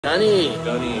Gunny.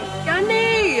 Gunny.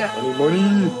 Gunny! Gunny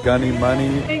money. Gunny money.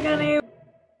 Hey, Gunny.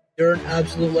 You're an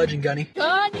absolute legend, Gunny.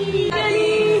 Gunny!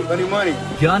 Gunny! Gunny money.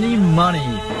 Gunny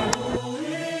money.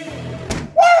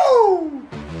 Woo!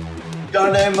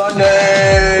 Gunny money.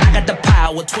 I got the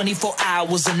power 24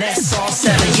 hours and that's all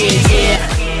 7 years.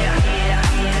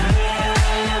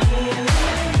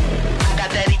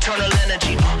 Got that eternal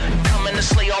energy, coming to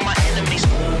slay all my enemies.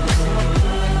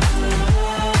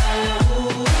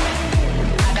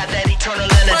 Got that eternal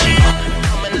energy,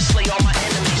 coming to slay all my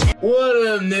enemies. What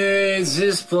up, nerds?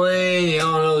 Just playing.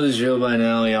 Y'all know the drill by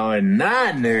now. Y'all are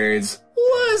not nerds.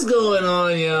 What's going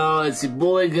on, y'all? It's your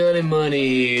boy Gunny Money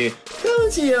here,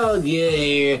 coming to y'all again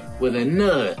here with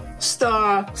another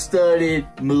star-studded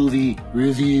movie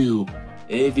review.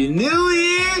 And if you're new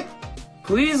here,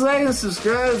 please like and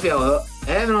subscribe if y'all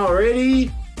haven't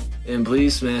already, and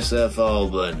please smash that follow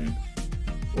button.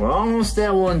 We're almost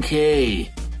at 1K.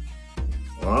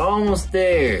 We're almost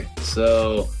there,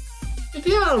 so if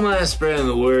y'all don't mind spreading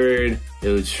the word, it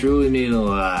would truly mean a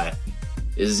lot.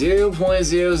 It's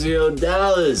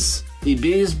 $0.00, the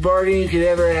biggest bargain you could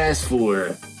ever ask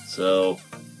for. So,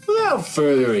 without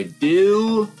further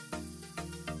ado,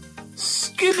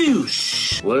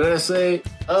 skadoosh! What did I say?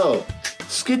 Oh,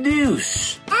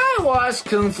 skadoosh! I watched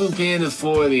Kung Fu Panda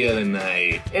 4 the other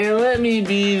night, and let me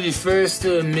be the first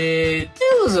to admit,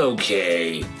 it was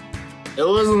okay. It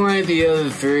wasn't like the other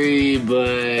three,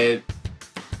 but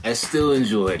I still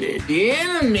enjoyed it. The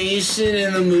animation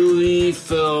in the movie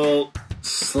felt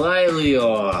slightly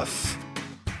off.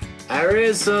 I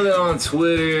read something on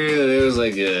Twitter that there was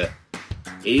like a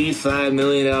 $85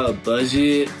 million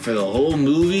budget for the whole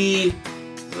movie,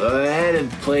 so I had to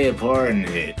play a part in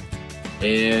it.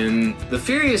 And the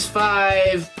Furious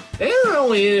 5, they were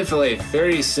only in it for like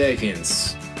 30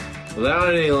 seconds,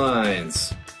 without any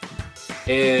lines.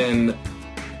 And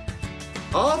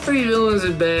all three villains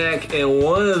are back, and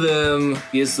one of them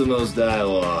gets the most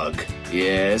dialogue.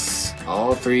 Yes,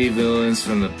 all three villains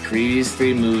from the previous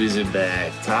three movies are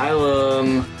back. Tai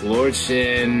Lung, Lord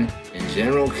Shen, and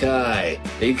General Kai.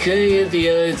 They couldn't get the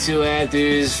other two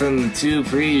actors from the two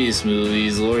previous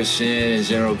movies, Lord Shen and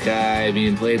General Kai,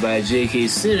 being played by J.K.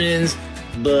 Simmons,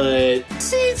 but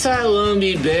seeing Tai Lung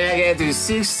be back after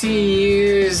 16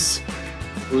 years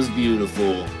was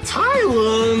beautiful. Tai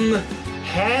Lung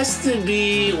has to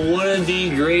be one of the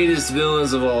greatest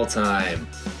villains of all time.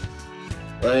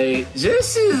 Like,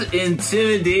 just his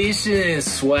intimidation and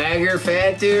swagger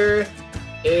factor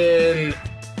and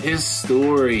his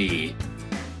story.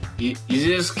 You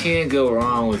just can't go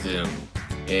wrong with him.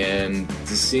 And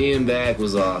to see him back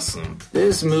was awesome.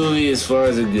 This movie, as far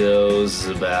as it goes,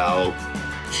 is about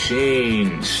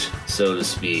change, so to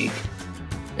speak.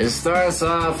 It starts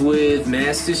off with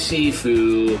Master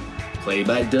Shifu, played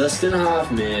by Dustin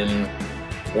Hoffman,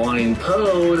 wanting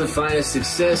Po to find a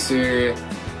successor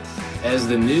as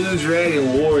the new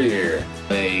Dragon Warrior.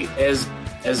 Like, as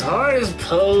hard as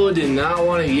Po did not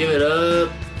want to give it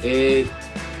up, it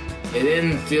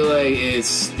didn't feel like it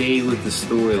stayed with the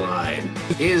storyline.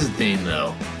 Here's the thing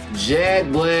though,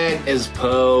 Jack Black as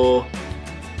Po,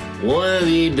 one of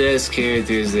the best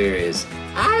characters there is.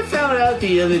 I found out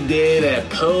the other day that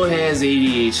Po has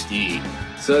ADHD,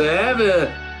 so to have a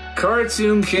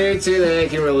cartoon character that I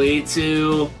can relate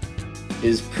to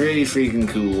is pretty freaking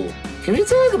cool. Can we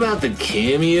talk about the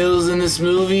cameos in this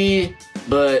movie?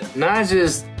 But not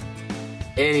just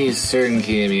any certain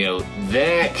cameo,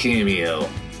 that cameo.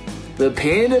 The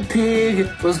Panda Pig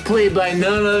was played by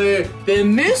none other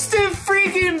than Mr.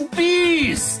 Freaking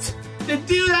Beast! The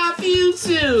dude off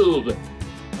YouTube!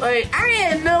 Like, I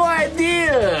had no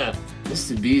idea!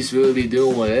 Mr. Beast really be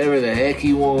doing whatever the heck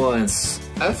he wants.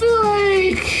 I feel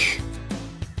like,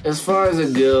 as far as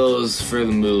it goes for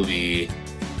the movie,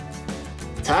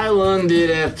 Tai Lung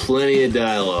did have plenty of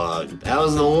dialogue. That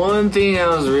was the one thing I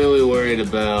was really worried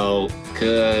about,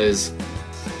 because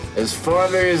as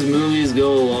farther as movies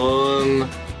go along,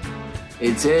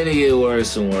 they tend to get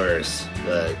worse and worse.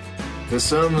 But for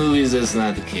some movies, that's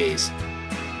not the case.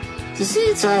 To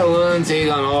see Tai Lung take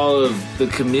on all of the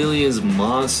Chameleon's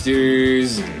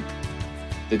monsters, and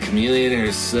the Chameleon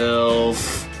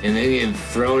herself, and then get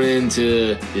thrown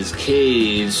into his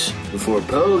cage before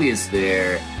Po gets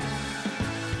there,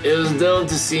 it was dope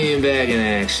to see him back in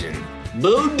action.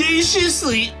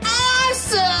 Bodaciously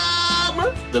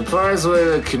awesome! The parts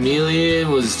where the Chameleon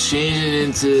was changing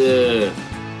into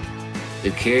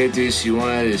the character she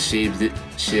wanted to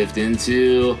shift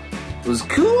into was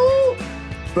cool,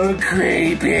 but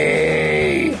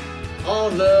creepy.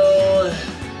 Although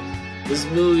this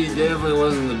movie definitely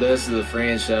wasn't the best of the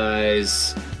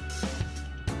franchise,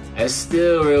 I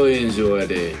still really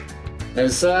enjoyed it. I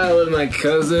saw it with my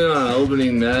cousin on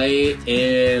opening night,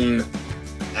 and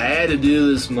I had to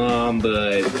do this, Mom,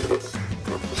 but it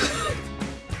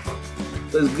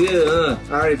was good, huh?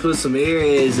 I already put some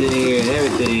airheads in here and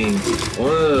everything.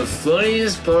 One of the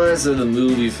funniest parts of the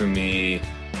movie for me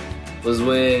was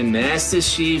when Master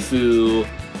Shifu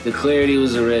declared he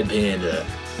was a red panda.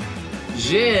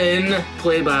 Jin,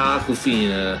 played by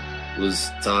Aquafina, was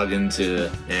talking to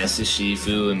Master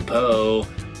Shifu and Po,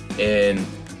 and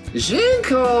Jin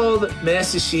called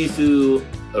Master Shifu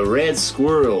a red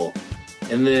squirrel,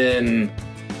 and then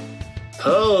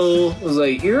Po was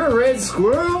like, "You're a red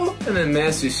squirrel?" And then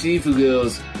Master Shifu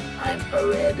goes, "I'm a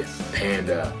red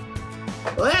panda."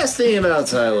 Last thing about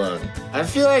Tai Lung, I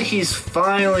feel like he's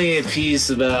finally at peace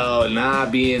about not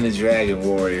being the Dragon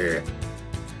Warrior.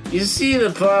 You see the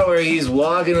part where he's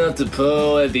walking up to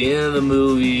Po at the end of the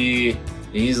movie, and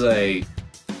he's like,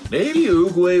 "Maybe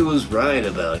Oogway was right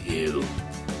about you."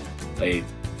 Like,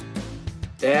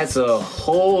 that's a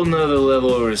whole nother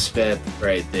level of respect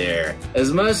right there.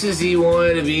 As much as he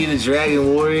wanted to be the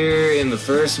Dragon Warrior in the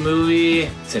first movie,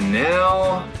 to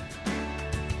now,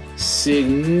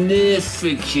 significant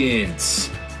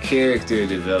character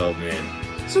development.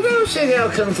 So go check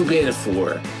out Kung Fu Panda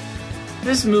 4.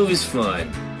 This movie's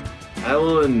fun, I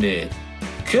will admit.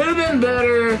 Could have been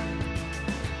better,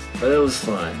 but it was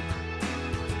fun.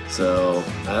 So,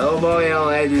 I hope all y'all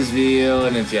like this video,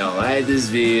 and if y'all like this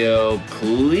video,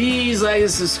 please like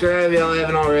and subscribe if y'all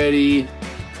haven't already.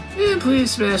 And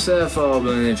please smash that follow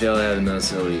button if y'all haven't done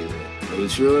so either. It would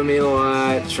truly mean a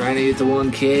lot, trying to get to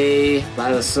 1K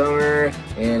by the summer,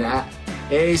 and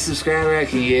any subscriber I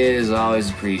can get is always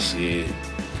appreciated.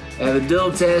 Have a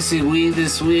dope-tastic week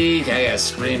this week. I got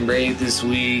spring break this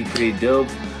week, pretty dope,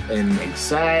 and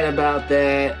excited about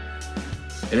that.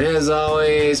 And as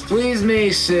always, please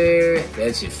make sure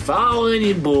that you're following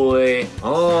your boy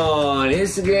on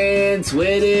Instagram,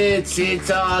 Twitter,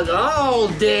 TikTok, all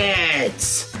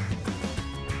that.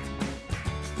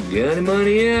 Gunny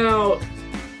Money out.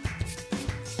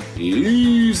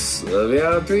 Peace. Love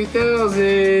y'all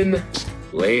 3000.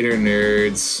 Later,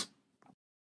 nerds.